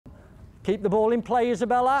Keep the ball in play,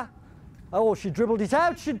 Isabella. Oh, she dribbled it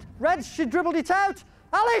out. Reds, she dribbled it out.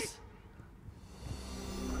 Alice!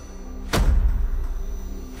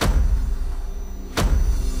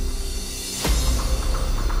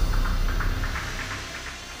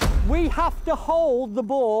 We have to hold the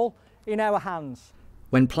ball in our hands.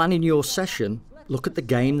 When planning your session, look at the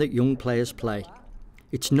game that young players play.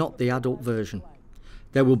 It's not the adult version.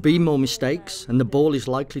 There will be more mistakes and the ball is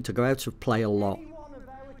likely to go out of play a lot.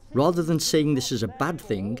 Rather than seeing this as a bad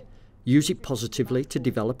thing, use it positively to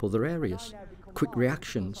develop other areas. Quick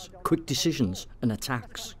reactions, quick decisions and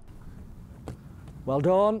attacks. Well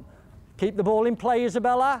done. Keep the ball in play,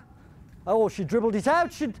 Isabella. Oh, she dribbled it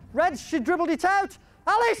out. Reds, she dribbled it out.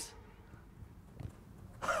 Alice!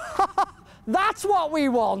 That's what we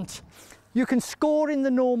want. You can score in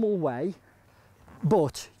the normal way,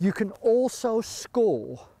 but you can also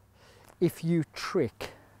score if you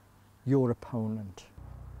trick your opponent.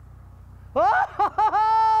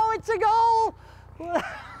 Oh, it's a goal!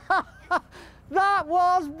 That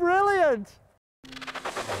was brilliant.